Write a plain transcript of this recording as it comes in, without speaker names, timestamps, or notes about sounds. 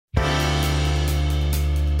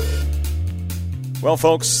Well,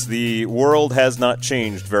 folks, the world has not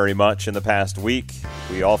changed very much in the past week.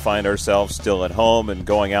 We all find ourselves still at home and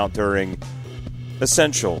going out during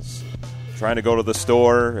essentials, trying to go to the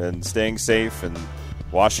store and staying safe and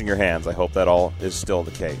washing your hands. I hope that all is still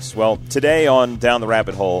the case. Well, today on Down the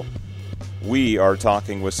Rabbit Hole, we are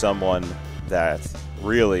talking with someone that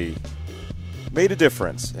really made a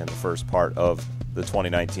difference in the first part of the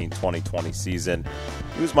 2019-2020 season.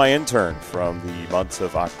 He was my intern from the months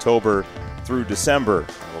of October through December,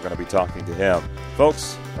 and we're going to be talking to him.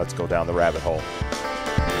 Folks, let's go down the rabbit hole.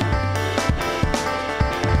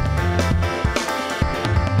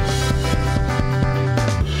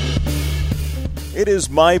 It is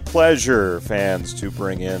my pleasure, fans, to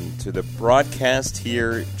bring in to the broadcast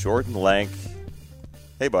here Jordan Lank.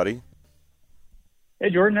 Hey, buddy. Hey,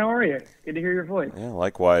 Jordan, how are you? Good to hear your voice. Yeah,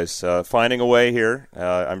 likewise. Finding a way here.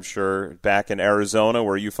 I'm sure back in Arizona,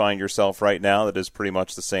 where you find yourself right now, that is pretty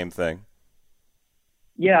much the same thing.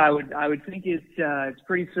 Yeah, I would think it's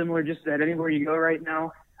pretty similar just that anywhere you go right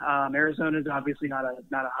now. Arizona is obviously not a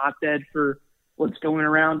hotbed for what's going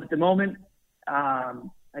around at the moment. I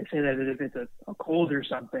say that if it's a cold or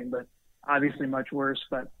something, but obviously much worse.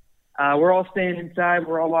 But we're all staying inside.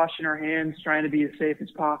 We're all washing our hands, trying to be as safe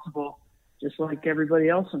as possible, just like everybody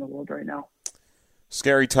else in the world right now.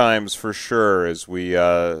 Scary times for sure as we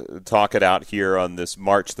talk it out here on this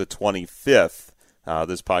March the 25th.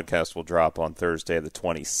 This podcast will drop on Thursday the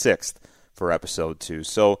 26th for episode 2.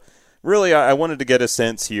 So really, I wanted to get a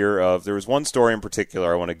sense here of, there was one story in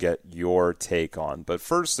particular I want to get your take on. But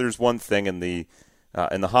first, there's one thing in the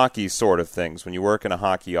hockey sort of things. When you work in a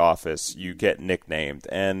hockey office, you get nicknamed.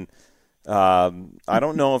 And I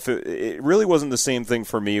don't know if it really wasn't the same thing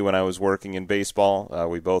for me when I was working in baseball.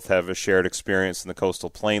 We both have a shared experience in the Coastal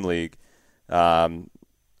Plain League.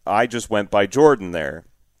 I just went by Jordan there.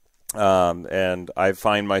 And I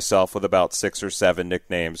find myself with about 6 or 7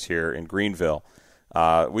 nicknames here in Greenville.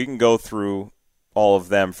 We can go through all of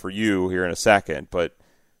them for you here in a second, but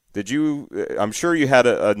I'm sure you had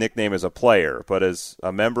a nickname as a player, but as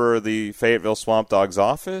a member of the Fayetteville Swamp Dogs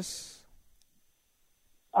office?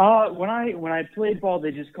 When I played ball,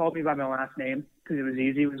 they just called me by my last name because it was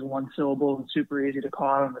easy. It was one syllable and super easy to call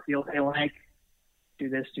out on the field. Hey, Lank, do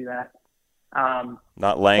this, do that.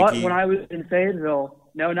 Not Lanky? But when I was in Fayetteville,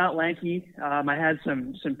 no, not Lanky. I had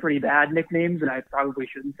some pretty bad nicknames that I probably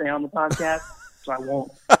shouldn't say on the podcast, so I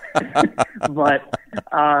won't. But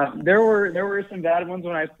there were some bad ones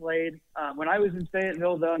when I played. When I was in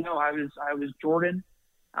Fayetteville, though, no, I was Jordan.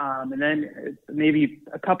 And then maybe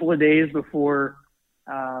a couple of days before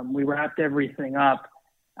we wrapped everything up,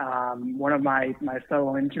 one of my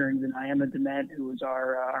fellow interns, and I am a Dement, who was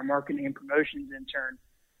our marketing and promotions intern.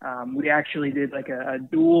 We actually did like a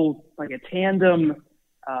dual, like a tandem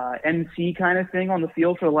MC kind of thing on the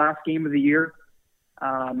field for the last game of the year.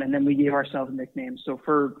 And then we gave ourselves nicknames. So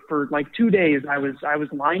for like 2 days, I was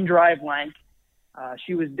Line Drive Lank.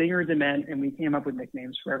 She was Dinger Dement, and we came up with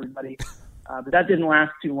nicknames for everybody. But that didn't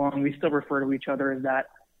last too long. We still refer to each other as that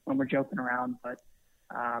when we're joking around. But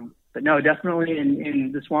no, definitely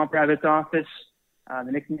in the Swamp Rabbits office,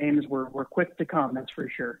 the nicknames were quick to come, that's for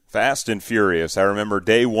sure. Fast and furious. I remember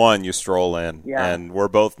day one you stroll in, and we're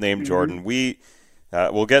both named Jordan.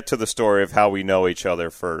 We'll get to the story of how we know each other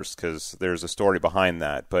first, because there's a story behind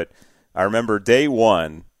that. But I remember day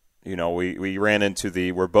one, we ran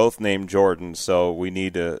into we're both named Jordan, so we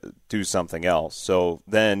need to do something else. So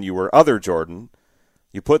then you were Other Jordan.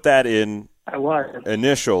 You put that in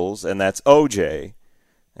initials, and that's OJ.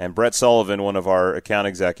 And Brett Sullivan, one of our account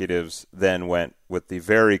executives, then went with the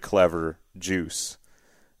very clever Juice,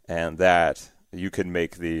 and that you can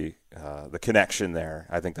make the connection there.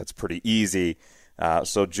 I think that's pretty easy.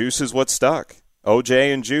 So Juice is what stuck.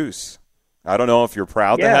 OJ and Juice. I don't know if you're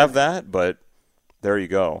proud to have that, but there you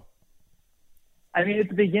go. I mean, at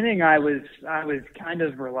the beginning, I was kind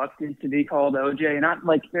of reluctant to be called OJ. Not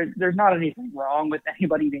like there's not anything wrong with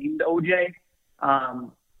anybody named OJ.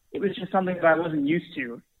 It was just something that I wasn't used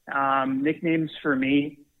to. Nicknames for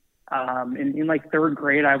me, in like third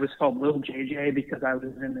grade, I was called Little JJ because I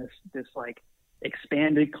was in this like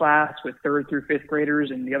expanded class with 3rd through 5th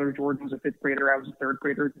graders, and the other Jordan was a 5th grader. I was a 3rd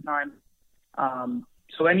grader at the time.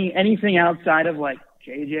 So anything outside of like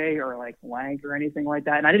JJ or like Lank or anything like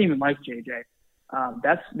that, and I didn't even like JJ.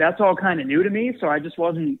 That's all kind of new to me, so I just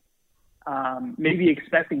wasn't maybe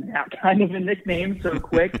expecting that kind of a nickname so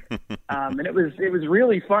quick. And it was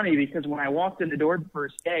really funny because when I walked in the door the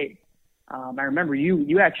first day, I remember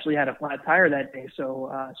you actually had a flat tire that day,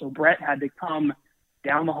 so Brett had to come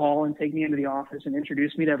down the hall and take me into the office and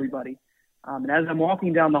introduce me to everybody. And as I'm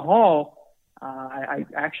walking down the hall, I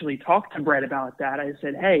actually talked to Brett about that. I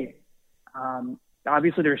said, hey,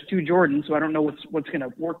 obviously there's two Jordans, so I don't know what's going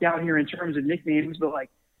to work out here in terms of nicknames, but like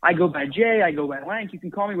I go by Jay, I go by Lank. You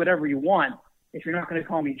can call me whatever you want if you're not going to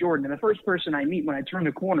call me Jordan. And the first person I meet when I turn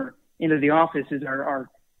the corner into the office is our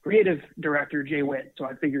creative director, Jay Witt. So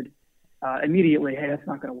I figured immediately, hey, that's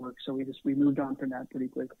not going to work. So we moved on from that pretty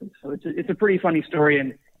quickly. So it's a pretty funny story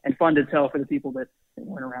and fun to tell for the people that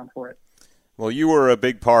weren't around for it. Well, you were a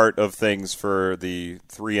big part of things for the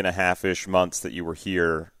 3.5-ish months that you were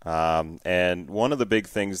here. And one of the big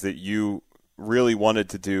things that you really wanted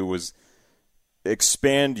to do was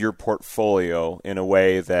expand your portfolio in a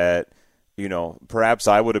way that, perhaps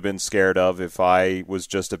I would have been scared of if I was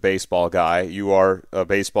just a baseball guy. You are a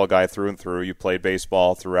baseball guy through and through. You played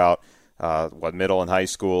baseball throughout middle and high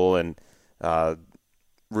school, and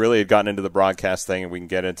really had gotten into the broadcast thing, and we can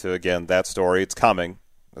get into, again, that story. It's coming.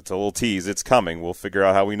 That's a little tease. It's coming. We'll figure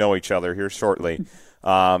out how we know each other here shortly.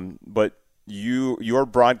 But your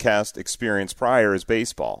broadcast experience prior is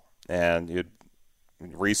baseball, and you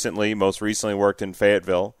most recently worked in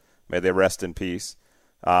Fayetteville. May they rest in peace.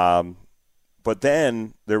 But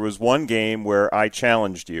then there was one game where I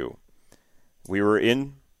challenged you. We were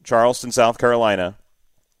in Charleston, South Carolina.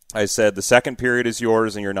 I said, the second period is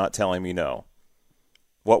yours, and you're not telling me no.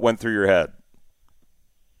 What went through your head?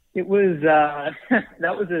 It was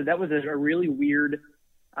that was a really weird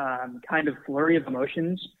kind of flurry of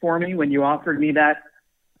emotions for me when you offered me that.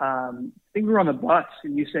 I think we were on the bus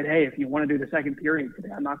and you said, hey, if you want to do the second period today,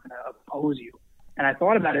 I'm not going to oppose you. And I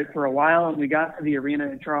thought about it for a while, and we got to the arena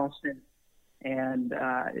in Charleston, and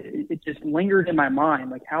it just lingered in my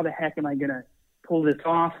mind, like, how the heck am I going to pull this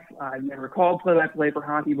off? I've never called play-by-play for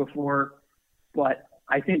hockey before, but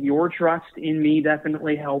I think your trust in me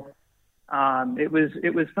definitely helped. It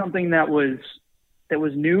was something that was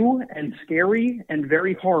new and scary and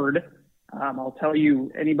very hard. I'll tell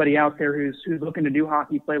you, anybody out there who's looking to do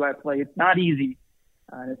hockey play-by-play, it's not easy.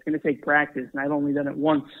 It's going to take practice, and I've only done it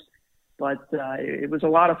once, but it was a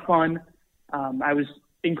lot of fun. I was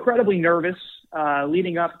incredibly nervous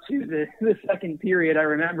leading up to the second period. I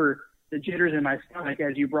remember the jitters in my stomach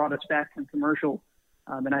as you brought us back from commercial,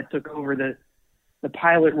 and I took over the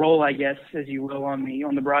pilot role, I guess, as you will, on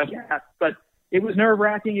the broadcast. But it was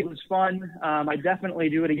nerve-wracking. It was fun. I'd definitely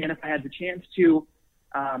do it again if I had the chance to.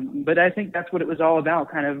 But I think that's what it was all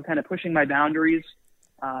about, kind of pushing my boundaries.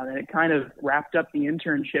 And it kind of wrapped up the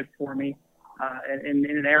internship for me in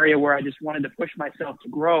an area where I just wanted to push myself to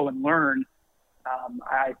grow and learn.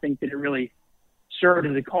 I think that it really served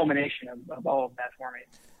as a culmination of all of that for me.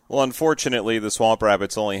 Well, unfortunately, the Swamp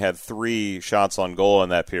Rabbits only had 3 shots on goal in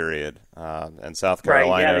that period, and South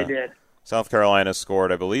Carolina. Right, yeah, they did. South Carolina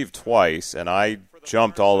scored, I believe, twice, and I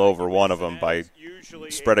jumped all over one of them by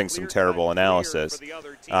spreading some terrible analysis.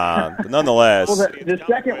 But nonetheless, well, the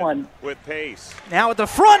second one with pace. Now at the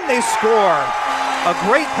front, they score. A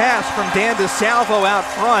great pass from Dan DeSalvo out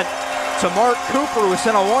front to Mark Cooper, who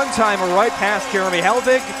sent a one-timer right past Jeremy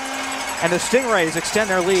Helvig, and the Stingrays extend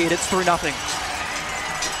their lead. It's 3-0.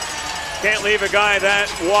 Can't leave a guy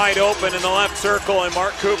that wide open in the left circle, and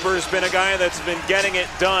Mark Cooper's been a guy that's been getting it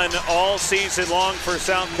done all season long for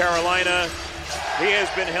South Carolina. He has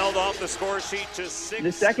been held off the score sheet to 6.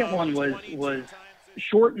 The second one was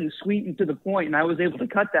short and sweet and to the point, and I was able to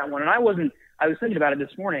cut that one. And I was thinking about it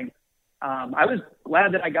this morning. I was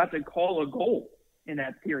glad that I got to call a goal in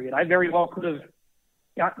that period. I very well could have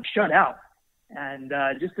gotten shut out. And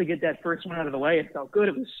just to get that first one out of the way, it felt good.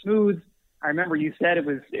 It was smooth. I remember you said it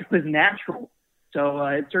was natural. So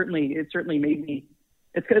it certainly made me.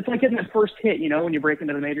 It's like getting that first hit, when you break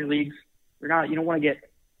into the major leagues. You don't want to get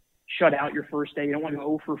shut out your first day. You don't want to go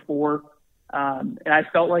 0 for 4. And I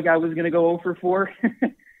felt like I was going to go 0 for 4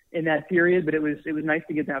 in that period, but it was nice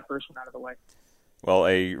to get that first one out of the way. Well,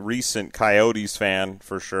 a recent Coyotes fan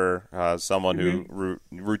for sure, someone who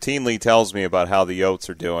routinely tells me about how the Yotes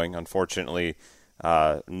are doing. Unfortunately,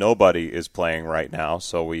 nobody is playing right now,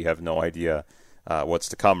 so we have no idea what's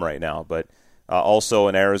to come right now. But also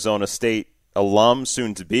an Arizona State alum,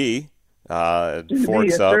 soon to be,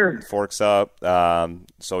 Forks up.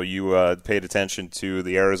 So you paid attention to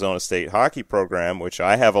the Arizona State hockey program, which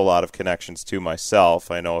I have a lot of connections to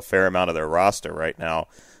myself. I know a fair amount of their roster right now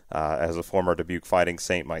as a former Dubuque Fighting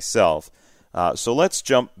Saint myself. So let's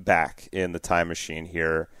jump back in the time machine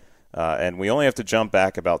here, and we only have to jump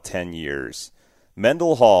back about 10 years.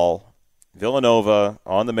 Mendel Hall, Villanova,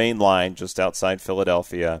 on the main line just outside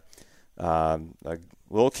Philadelphia. A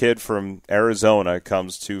little kid from Arizona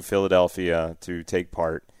comes to Philadelphia to take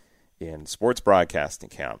part in sports broadcasting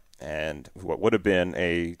camp. And what would have been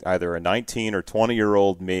either a 19 or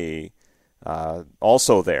 20-year-old me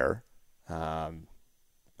also there.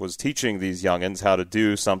 was teaching these youngins how to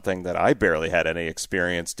do something that I barely had any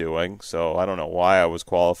experience doing. So I don't know why I was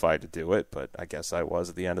qualified to do it, but I guess I was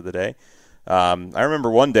at the end of the day. I remember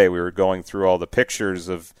one day we were going through all the pictures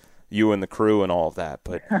of you and the crew and all of that,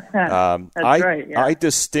 but right, yeah. I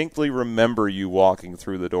distinctly remember you walking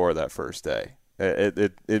through the door that first day.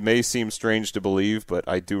 It may seem strange to believe, but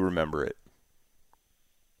I do remember it.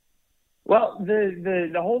 Well,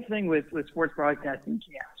 the whole thing with sports broadcasting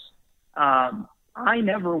camps, I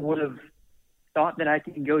never would have thought that I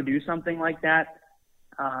could go do something like that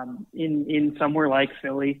in somewhere like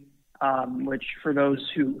Philly, which for those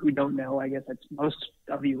who don't know, I guess that's most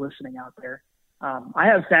of you listening out there. I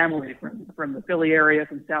have family from the Philly area,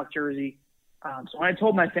 from South Jersey. So when I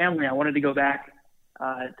told my family I wanted to go back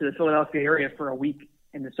to the Philadelphia area for a week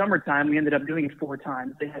in the summertime, we ended up doing it 4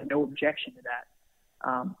 times. They had no objection to that.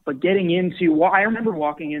 But getting into, I remember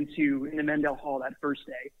walking in the Mendel Hall that first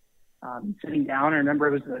day, sitting down. I remember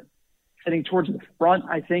it was sitting towards the front,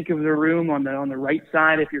 I think, of the room on the right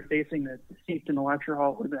side. If you're facing the seats in the lecture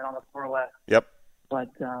hall, it would have been on the far left. Yep. But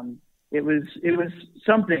it was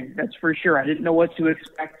something, that's for sure. I didn't know what to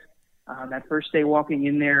expect that first day walking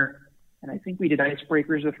in there. And I think we did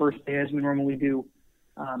icebreakers the first day, as we normally do.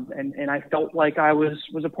 And I felt like I was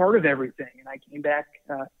a part of everything. And I came back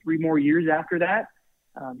 3 more years after that.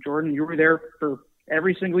 Jordan, you were there for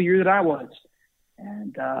every single year that I was.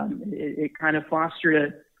 And it kind of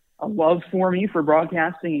fostered a love for me for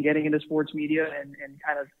broadcasting and getting into sports media and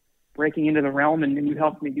kind of breaking into the realm, and you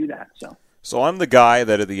helped me do that. So I'm the guy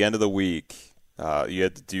that at the end of the week, you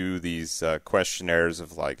had to do these questionnaires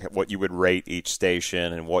of like what you would rate each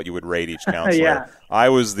station and what you would rate each counselor. Yeah. I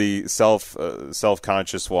was the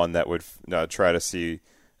self-conscious one that would try to see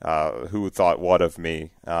who thought what of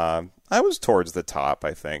me. I was towards the top,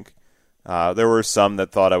 I think. There were some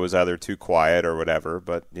that thought I was either too quiet or whatever,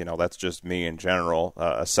 but that's just me in general,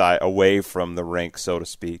 away from the rink, so to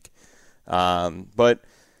speak. But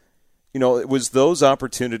it was those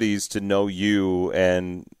opportunities to know you,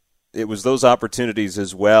 and it was those opportunities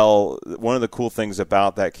as well. One of the cool things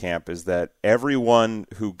about that camp is that everyone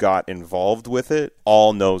who got involved with it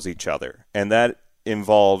all knows each other, and that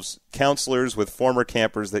involves counselors with former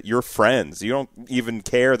campers that you're friends. You don't even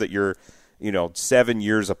care that you're 7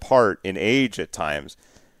 years apart in age at times.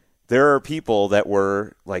 There are people that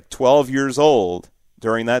were like 12 years old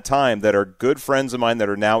during that time that are good friends of mine that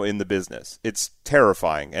are now in the business. It's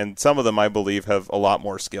terrifying. And some of them, I believe, have a lot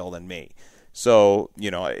more skill than me. So,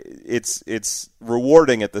 it's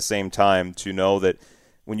rewarding at the same time to know that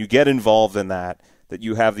when you get involved in that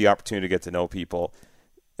you have the opportunity to get to know people.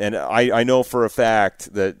 And I know for a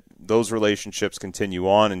fact that those relationships continue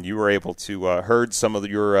on, and you were able to herd some of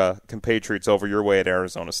your compatriots over your way at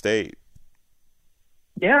Arizona State.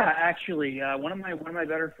 Yeah, actually, one of my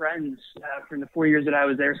better friends from the 4 years that I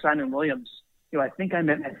was there, Simon Williams, who I think I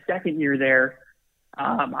met my second year there.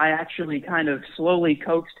 I actually kind of slowly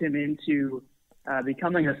coaxed him into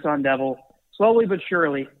becoming a Sun Devil, slowly but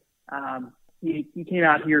surely. He came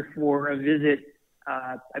out here for a visit.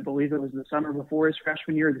 I believe it was the summer before his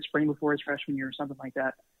freshman year, or the spring before his freshman year, or something like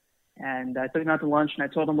that. And I took him out to lunch, and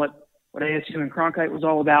I told him what ASU and Cronkite was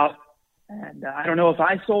all about. And I don't know if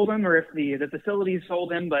I sold him or if the facilities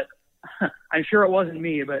sold him, but I'm sure it wasn't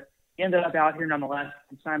me. But he ended up out here nonetheless.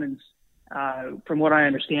 And Simon's, from what I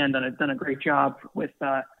understand, done a great job with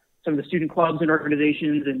some of the student clubs and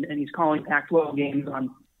organizations, and he's calling Pac-12 games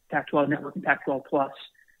on Pac-12 Network and Pac-12 Plus.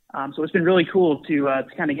 So it's been really cool to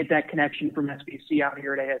kind of get that connection from SBC out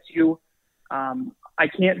here at ASU. I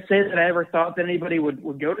can't say that I ever thought that anybody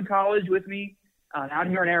would go to college with me out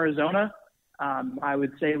here in Arizona. I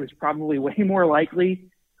would say it was probably way more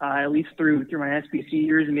likely, at least through my SBC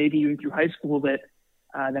years and maybe even through high school, that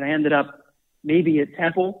I ended up maybe at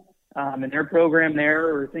Temple in their program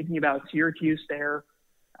there, or thinking about Syracuse there,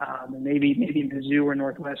 and maybe Mizzou or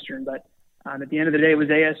Northwestern. But at the end of the day, it was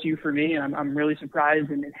ASU for me, and I'm really surprised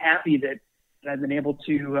and happy that I've been able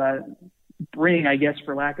to bring, I guess,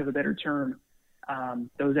 for lack of a better term,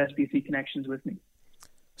 those SBC connections with me.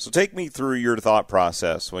 So take me through your thought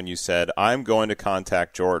process when you said, I'm going to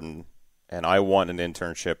contact Jordan and I want an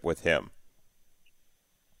internship with him.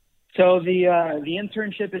 So the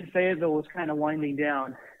internship in Fayetteville was kind of winding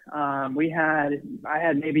down. I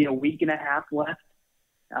had maybe a week and a half left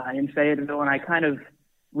in Fayetteville, and I kind of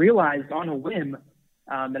realized on a whim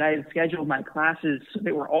that I had scheduled my classes so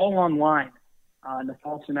they were all online in the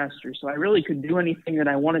fall semester. So I really could do anything that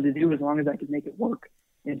I wanted to do as long as I could make it work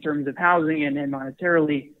in terms of housing and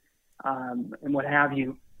monetarily and what have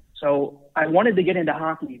you. So I wanted to get into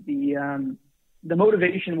hockey. The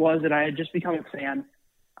motivation was that I had just become a fan.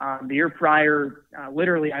 The year prior,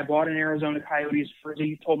 literally, I bought an Arizona Coyotes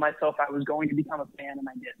jersey, told myself I was going to become a fan, and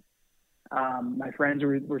I did. My friends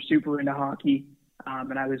were super into hockey,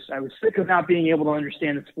 and I was sick of not being able to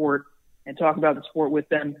understand the sport and talk about the sport with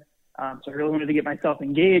them. So I really wanted to get myself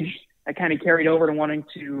engaged. I kind of carried over to wanting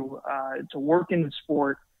to work in the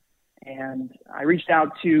sport, and I reached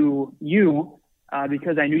out to you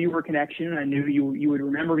because I knew you were a connection, and I knew you would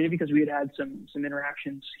remember me because we had some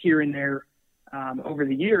interactions here and there over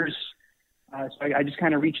the years. So I just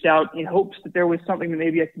kind of reached out in hopes that there was something that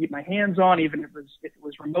maybe I could get my hands on, even if it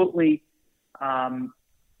was remotely. And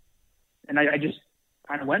I just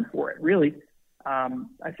kind of went for it, really.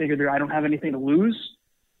 I figured that I don't have anything to lose.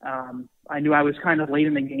 I knew I was kind of late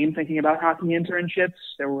in the game thinking about hockey internships.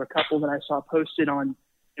 There were a couple that I saw posted on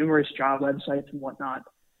numerous job websites and whatnot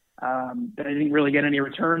that I didn't really get any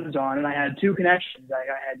returns on. And I had two connections. I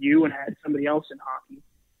had you and I had somebody else in hockey.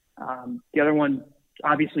 The other one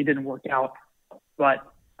obviously didn't work out, but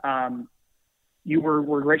you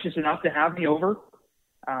were gracious enough to have me over,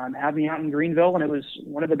 have me out in Greenville, and it was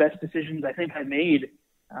one of the best decisions I think I made,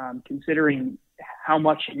 considering how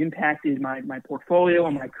much it impacted my portfolio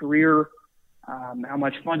and my career, how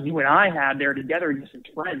much fun you and I had there together just as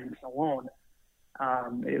friends alone.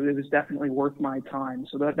 It was definitely worth my time.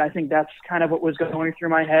 So I think that's kind of what was going through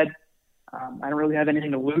my head. I don't really have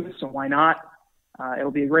anything to lose, so why not?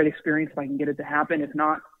 It'll be a great experience if I can get it to happen. If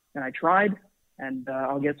not, then I tried, and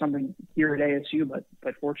I'll get something here at ASU,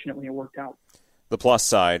 but fortunately it worked out. The plus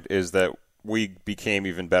side is that we became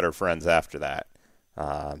even better friends after that.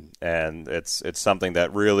 And it's something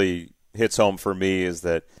that really hits home for me is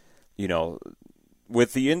that, you know,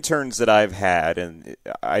 with the interns that I've had, and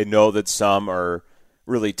I know that some are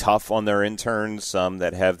really tough on their interns, some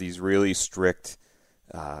that have these really strict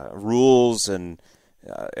rules and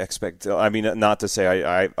not to say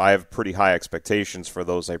I have pretty high expectations for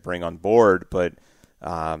those I bring on board, but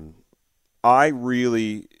I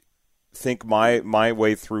really think my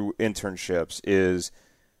way through internships is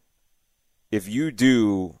if you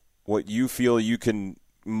do what you feel you can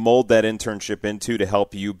mold that internship into to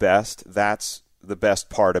help you best, that's the best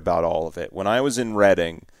part about all of it. When I was in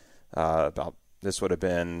Reading, this would have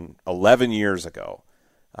been 11 years ago,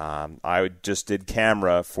 I just did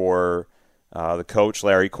camera for the coach,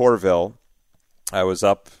 Larry Corville. I was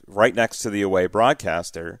up right next to the away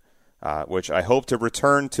broadcaster, which I hope to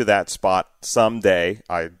return to that spot someday.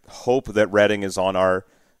 I hope that Reading is on our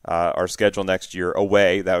schedule next year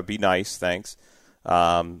away. That would be nice. Thanks.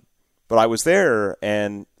 But I was there,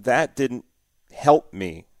 and that didn't help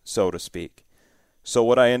me, so to speak. So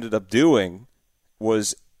what I ended up doing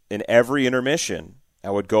was in every intermission,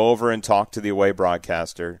 I would go over and talk to the away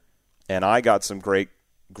broadcaster, and I got some great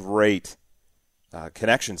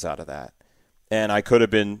connections out of that. And I could have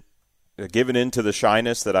been given into the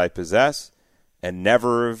shyness that I possess and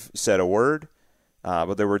never have said a word.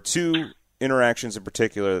 But there were two interactions in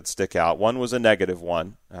particular that stick out. One was a negative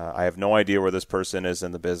one. I have no idea where this person is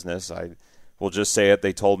in the business. I will just say it.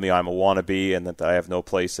 They told me I'm a wannabe and that I have no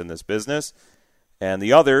place in this business. And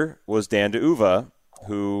the other was Dan DeUva,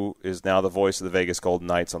 who is now the voice of the Vegas Golden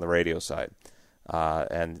Knights on the radio side.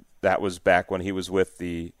 And that was back when he was with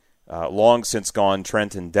the long since gone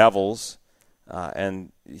Trenton Devils.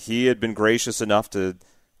 And he had been gracious enough to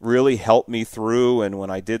really help me through. And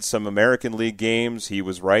when I did some American League games, he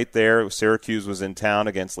was right there. Syracuse was in town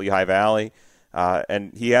against Lehigh Valley.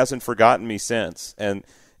 And he hasn't forgotten me since. And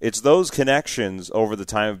it's those connections over the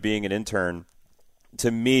time of being an intern, to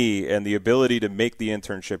me, and the ability to make the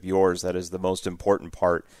internship yours, that is the most important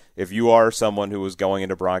part. If you are someone who is going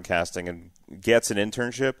into broadcasting and gets an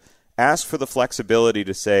internship, ask for the flexibility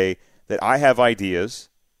to say that I have ideas,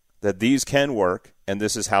 that these can work, and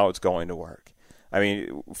this is how it's going to work. I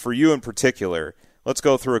mean, for you in particular, let's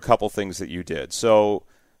go through a couple things that you did. So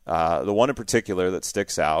the one in particular that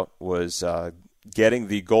sticks out was getting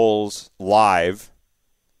the goals live.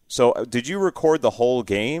 So did you record the whole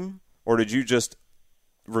game, or did you just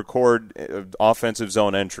record offensive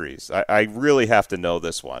zone entries? I really have to know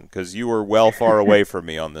this one because you were well far away from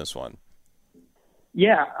me on this one.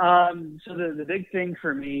 Yeah. So the big thing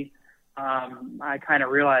for me, I kind of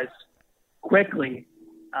realized quickly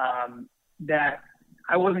that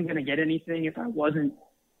I wasn't going to get anything if I wasn't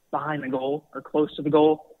behind the goal or close to the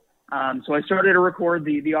goal. So I started to record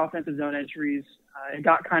the offensive zone entries. It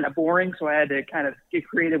got kind of boring, so I had to kind of get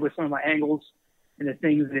creative with some of my angles and the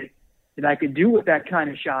things that I could do with that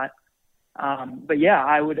kind of shot. But yeah,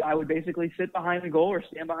 I would basically sit behind the goal or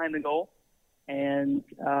stand behind the goal and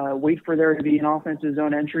wait for there to be an offensive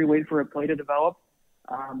zone entry, wait for a play to develop.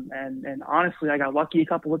 And honestly, I got lucky a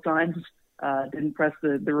couple of times. Didn't press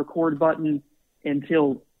the record button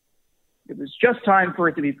until just time for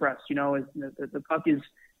it to be pressed. As the puck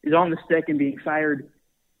is on the stick and being fired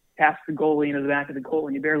past the goalie into the back of the goal,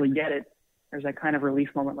 and you barely get it. There's that kind of relief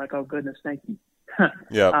moment, like, oh goodness, thank you.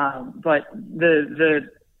 Yeah. But the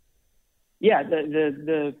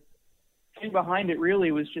thing behind it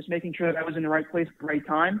really was just making sure that I was in the right place at the right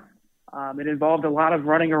time. It involved a lot of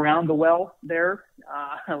running around the well there,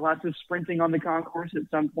 lots of sprinting on the concourse at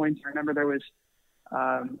some points. I remember there was,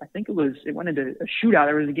 it went into a shootout.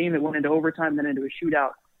 There was a game that went into overtime, then into a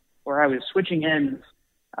shootout where I was switching ends.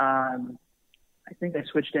 I think I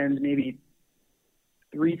switched ends maybe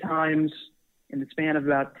 3 times in the span of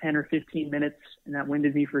about 10 or 15 minutes, and that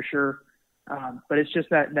winded me for sure. But it's just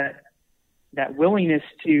that willingness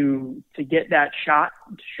to get that shot,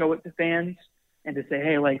 to show it to fans, and to say,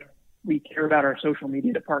 hey, like, we care about our social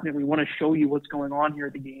media department. We want to show you what's going on here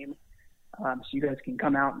at the game, so you guys can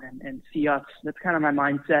come out and see us. That's kind of my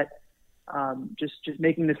mindset. Just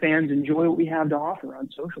making the fans enjoy what we have to offer on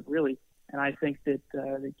social, really. And I think that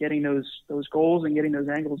getting those goals and getting those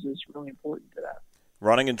angles is really important to that.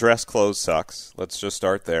 Running in dress clothes sucks. Let's just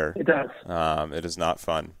start there. It does. It is not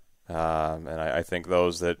fun. And I think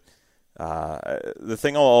those that the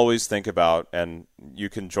thing I'll always think about, and you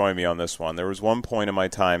can join me on this one, there was one point in my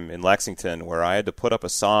time in Lexington where I had to put up a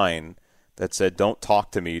sign that said, don't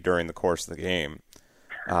talk to me during the course of the game.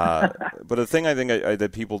 But the thing I think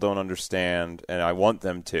that people don't understand, and I want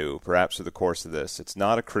them to, perhaps through the course of this, it's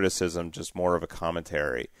not a criticism, just more of a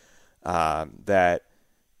commentary, that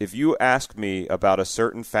if you ask me about a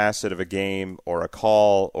certain facet of a game or a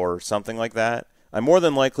call or something like that, I more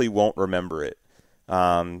than likely won't remember it.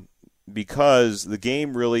 Because the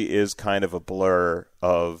game really is kind of a blur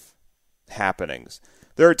of happenings.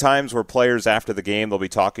 There are times where players after the game, they'll be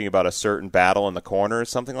talking about a certain battle in the corner or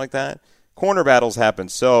something like that. Corner battles happen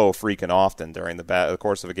so freaking often during the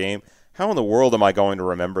course of a game. How in the world am I going to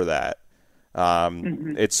remember that?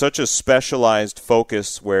 It's such a specialized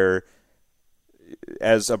focus where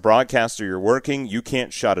as a broadcaster you're working, you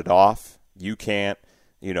can't shut it off. You can't,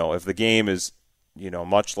 if the game is,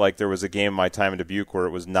 much like there was a game in my time in Dubuque where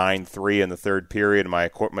it was 9-3 in the third period and my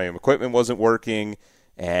equipment wasn't working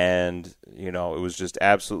and, it was just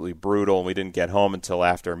absolutely brutal and we didn't get home until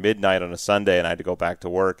after midnight on a Sunday and I had to go back to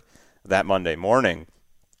work that Monday morning.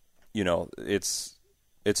 It's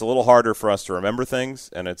a little harder for us to remember things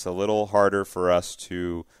and it's a little harder for us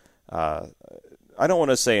to, I don't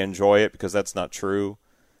want to say enjoy it because that's not true,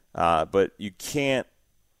 but you can't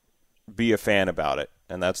be a fan about it.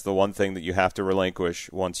 And that's the one thing that you have to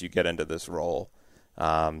relinquish once you get into this role.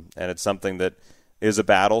 And it's something that is a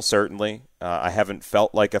battle, certainly. I haven't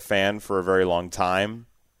felt like a fan for a very long time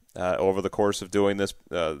over the course of doing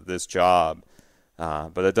this job.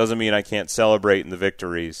 But that doesn't mean I can't celebrate in the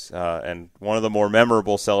victories. And one of the more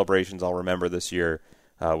memorable celebrations I'll remember this year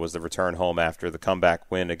was the return home after the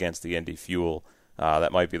comeback win against the Indy Fuel.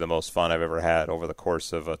 That might be the most fun I've ever had over the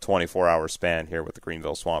course of a 24-hour span here with the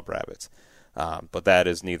Greenville Swamp Rabbits. But that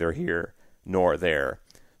is neither here nor there.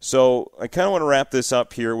 So I kind of want to wrap this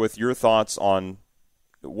up here with your thoughts on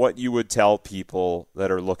what you would tell people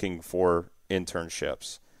that are looking for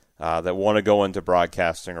internships, that want to go into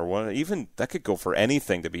broadcasting or even that could go for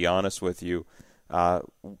anything, to be honest with you,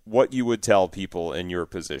 what you would tell people in your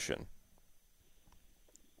position.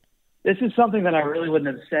 This is something that I really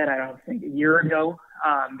wouldn't have said, I don't think, a year ago.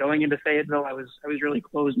 Going into Fayetteville, I was really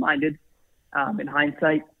closed-minded in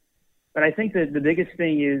hindsight. But I think that the biggest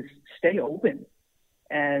thing is stay open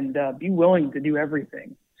and be willing to do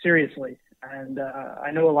everything, seriously. And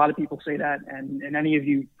I know a lot of people say that, and any of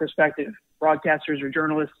you prospective broadcasters or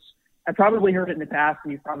journalists have probably heard it in the past,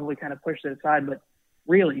 and you've probably kind of pushed it aside. But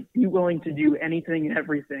really, be willing to do anything and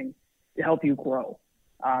everything to help you grow.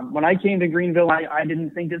 When I came to Greenville, I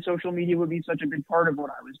didn't think that social media would be such a big part of what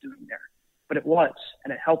I was doing there. But it was,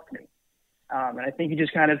 and it helped me. And I think you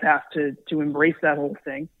just kind of have to embrace that whole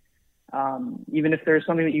thing. Even if there's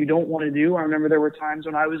something that you don't want to do. I remember there were times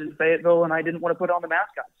when I was in Fayetteville and I didn't want to put on the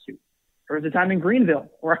mascot suit. There was a time in Greenville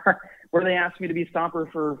where they asked me to be stopper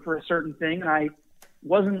for a certain thing, and I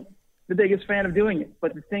wasn't the biggest fan of doing it.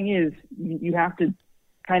 But the thing is, you have to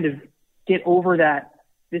kind of get over that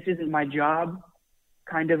this isn't my job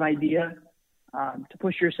kind of idea, to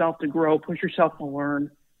push yourself to grow, push yourself to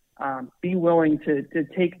learn. Be willing to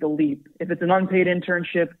take the leap. If it's an unpaid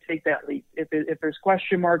internship, take that leap. If there's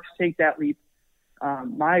question marks, take that leap.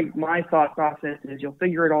 My thought process is you'll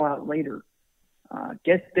figure it all out later.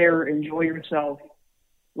 Get there, enjoy yourself,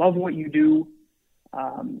 love what you do,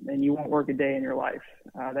 and you won't work a day in your life.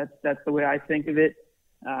 That's the way I think of it.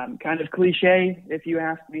 Kind of cliche, if you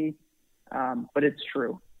ask me, but it's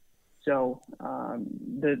true. So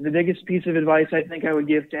the biggest piece of advice I think I would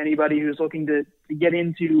give to anybody who's looking to get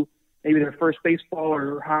into maybe their first baseball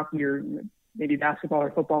or hockey or maybe basketball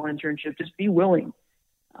or football internship, just be willing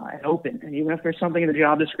and open. And even if there's something in the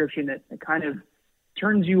job description that kind of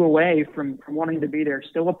turns you away from wanting to be there,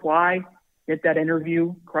 still apply, get that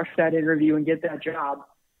interview, crush that interview, and get that job.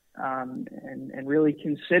 And really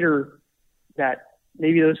consider that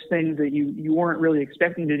maybe those things that you weren't really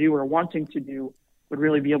expecting to do or wanting to do would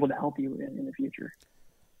really be able to help you in the future.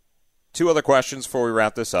 Two other questions before we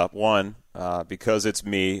wrap this up. One, because it's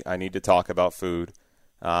me, I need to talk about food.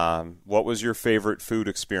 What was your favorite food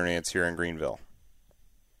experience here in Greenville?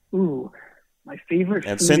 Ooh, my favorite.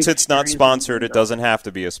 And since it's not sponsored, it doesn't have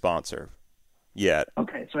to be a sponsor yet.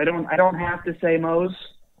 Okay, so I don't have to say Moe's.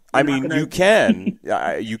 I mean, you can.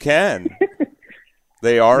 You can.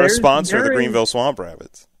 They are a sponsor of the Greenville Swamp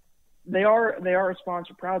Rabbits. They are a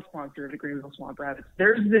proud sponsor of the Greenville Swamp Rabbits.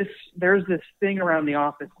 There's this thing around the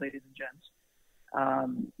office, ladies and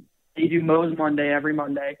gents. They do Moe's Monday every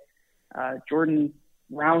Monday. Jordan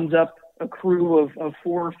rounds up a crew of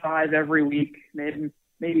 4 or 5 every week,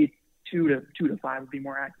 maybe two to five would be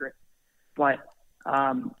more accurate. But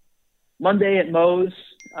Monday at Moe's,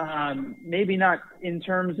 maybe not in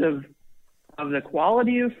terms of the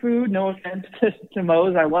quality of food. No offense to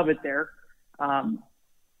Moe's, I love it there.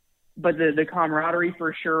 But the camaraderie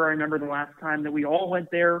for sure. I remember the last time that we all went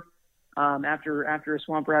there after a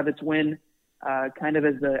Swamp Rabbits win, kind of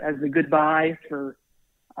as the goodbye for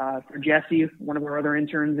Jesse, one of our other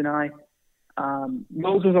interns, and I.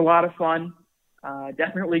 Moe's was a lot of fun.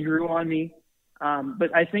 Definitely grew on me.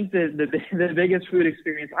 But I think the biggest food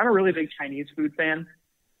experience, I'm a really big Chinese food fan.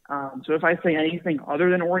 So if I say anything other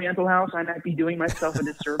than Oriental House, I might be doing myself a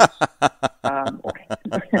disservice.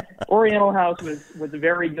 Oriental House was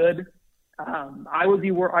very good. I would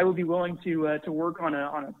be willing to work on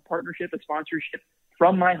a partnership, a sponsorship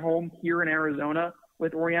from my home here in Arizona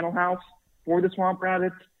with Oriental House for the Swamp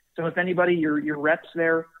Rabbits. So if anybody, your reps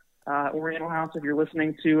there, Oriental House, if you're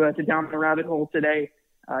listening to Down the Rabbit Hole today,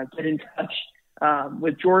 get in touch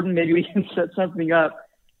with Jordan. Maybe we can set something up.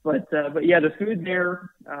 But yeah, the food there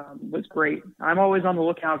was great. I'm always on the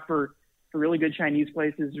lookout for really good Chinese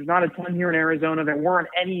places. There's not a ton here in Arizona. There weren't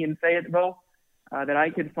any in Fayetteville that I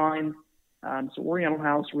could find. So Oriental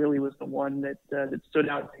House really was the one that stood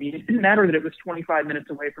out to me. It didn't matter that it was 25 minutes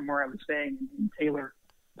away from where I was staying in Taylor's.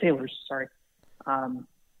 Sorry.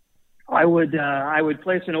 I would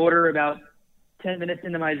place an order about 10 minutes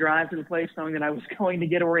into my drive to the place, knowing that I was going to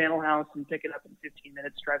get Oriental House and pick it up in 15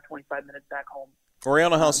 minutes, drive 25 minutes back home.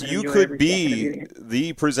 Oriental House, you could be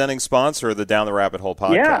the presenting sponsor of the Down the Rabbit Hole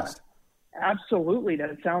podcast. Yeah, absolutely.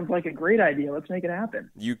 That sounds like a great idea. Let's make it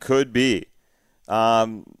happen. You could be.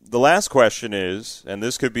 The last question is, and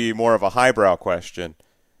this could be more of a highbrow question,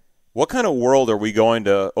 what kind of world are we going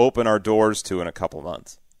to open our doors to in a couple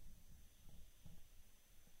months?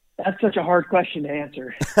 That's such a hard question to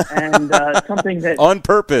answer, and something that on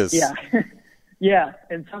purpose. Yeah, yeah,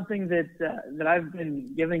 and something that I've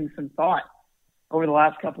been giving some thought over the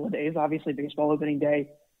last couple of days. Obviously, baseball opening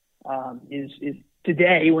day is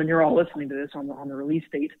today when you're all listening to this on the release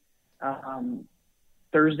date,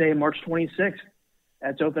 Thursday, March 26th.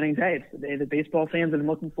 That's opening day. It's the day that baseball fans have been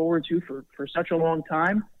looking forward to for such a long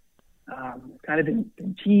time. Kind of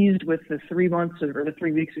been teased with the 3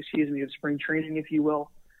 weeks, of spring training, if you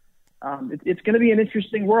will. It's going to be an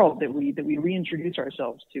interesting world that we reintroduce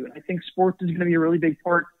ourselves to, and I think sports is going to be a really big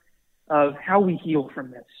part of how we heal from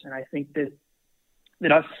this. And I think that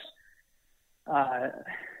us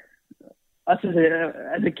as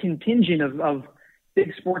a contingent of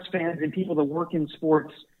big sports fans and people that work in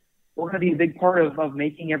sports, we're going to be a big part of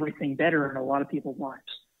making everything better in a lot of people's lives.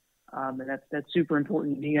 And that's super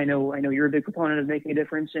important to me. I know you're a big proponent of making a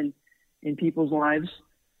difference in people's lives.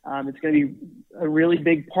 It's going to be a really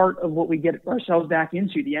big part of what we get ourselves back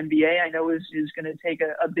into. The NBA, I know, is going to take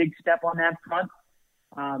a big step on that front.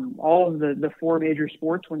 All of the 4 major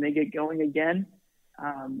sports, when they get going again,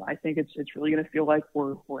 I think it's really going to feel like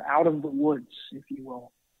we're out of the woods, if you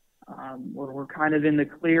will. We're kind of in the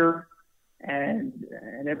clear, and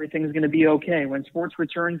everything's going to be okay. When sports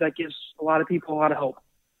returns, that gives a lot of people a lot of hope.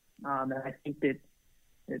 And I think that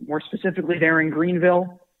more specifically there in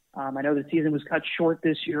Greenville, I know the season was cut short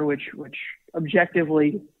this year, which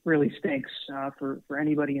objectively really stinks for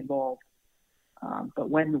anybody involved. But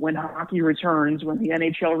when hockey returns, when the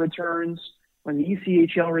NHL returns, when the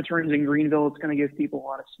ECHL returns in Greenville, it's going to give people a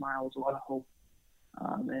lot of smiles, a lot of hope,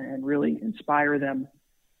 and really inspire them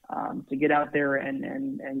to get out there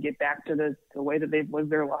and get back to the way that they've lived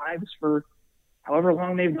their lives for however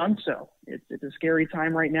long they've done so. It's a scary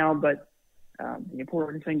time right now, but The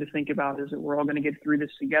important thing to think about is that we're all going to get through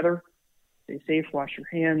this together. Stay safe, wash your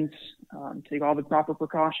hands, take all the proper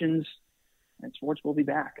precautions, and sports will be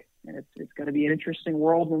back. And it's going to be an interesting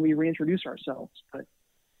world when we reintroduce ourselves. But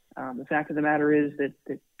the fact of the matter is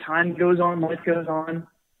that time goes on, life goes on,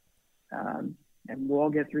 and we'll all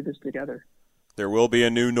get through this together. There will be a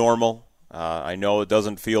new normal. I know it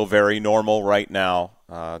doesn't feel very normal right now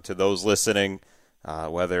to those listening,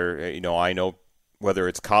 whether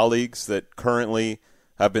it's colleagues that currently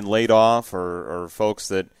have been laid off or folks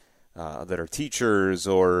that are teachers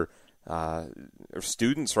or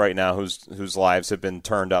students right now whose lives have been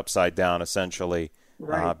turned upside down essentially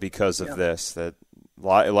because of this. That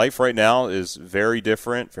life right now is very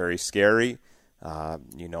different, very scary.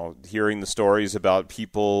 Hearing the stories about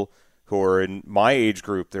people who are in my age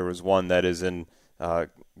group, there was one that is in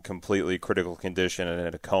completely critical condition and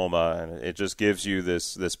in a coma, and it just gives you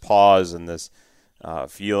this pause and this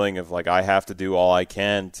feeling of like, I have to do all I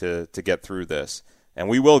can to get through this. And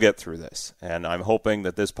we will get through this. And I'm hoping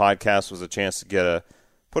that this podcast was a chance to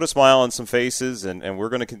put a smile on some faces, and we're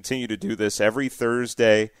going to continue to do this every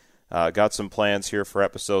Thursday. Got some plans here for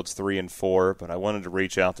episodes 3 and 4, but I wanted to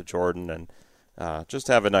reach out to Jordan and just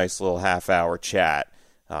have a nice little half-hour chat.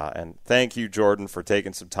 And thank you, Jordan, for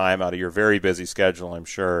taking some time out of your very busy schedule, I'm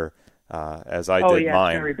sure, as I did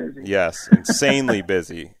mine. Very busy. Yes, insanely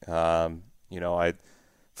busy.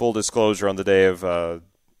 Full disclosure, on the day of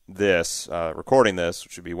recording this,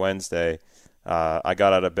 which would be Wednesday, I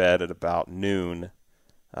got out of bed at about noon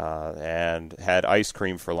and had ice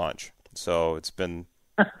cream for lunch. So it's been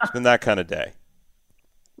that kind of day.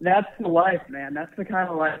 That's the life, man. That's the kind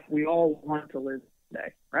of life we all want to live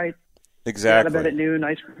today, right? Exactly. Out of bed at noon,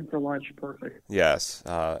 ice cream for lunch, perfect. Yes.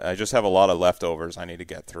 I just have a lot of leftovers I need to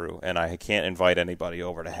get through, and I can't invite anybody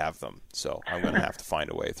over to have them. So I'm going to have to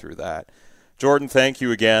find a way through that. Jordan, thank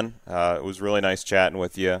you again. It was really nice chatting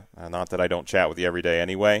with you. Not that I don't chat with you every day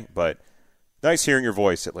anyway, but nice hearing your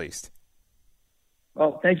voice at least.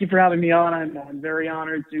 Well, thank you for having me on. I'm very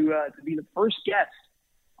honored to be the first guest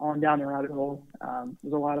on Down the Rabbit Hole. It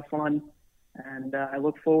was a lot of fun, and I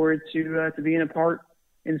look forward to being a part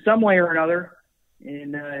in some way or another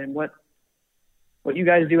in what you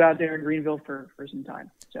guys do out there in Greenville for some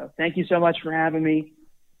time. So thank you so much for having me.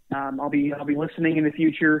 I'll be listening in the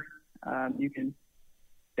future. You can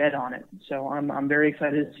bet on it. So I'm very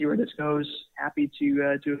excited to see where this goes. Happy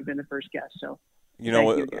to have been the first guest. So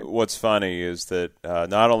what's funny is that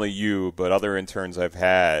not only you but other interns I've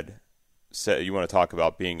had said, you want to talk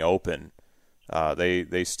about being open.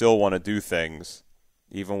 They still want to do things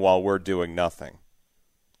even while we're doing nothing.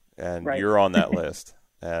 And You're on that list.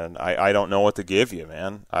 And I don't know what to give you,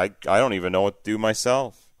 man. I don't even know what to do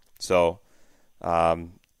myself. So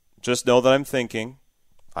just know that I'm thinking.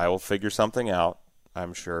 I will figure something out.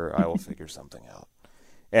 I'm sure I will figure something out.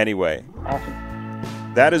 Anyway, awesome.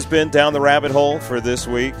 That has been Down the Rabbit Hole for this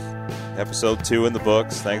week. Episode 2 in the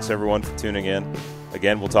books. Thanks, everyone, for tuning in.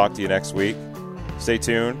 Again, we'll talk to you next week. Stay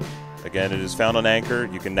tuned. Again, it is found on Anchor.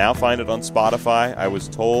 You can now find it on Spotify. I was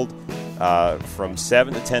told from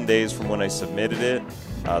 7 to 10 days from when I submitted it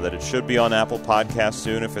that it should be on Apple Podcasts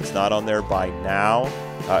soon. If it's not on there by now,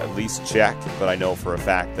 at least check. But I know for a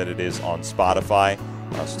fact that it is on Spotify.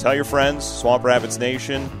 So tell your friends, Swamp Rabbits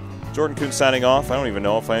Nation. Jordan Kuhns signing off. I don't even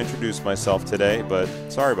know if I introduced myself today, but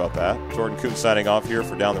sorry about that. Jordan Kuhns signing off here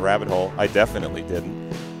for Down the Rabbit Hole. I definitely didn't.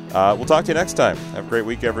 We'll talk to you next time. Have a great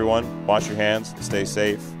week, everyone. Wash your hands. Stay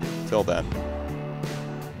safe. Till then.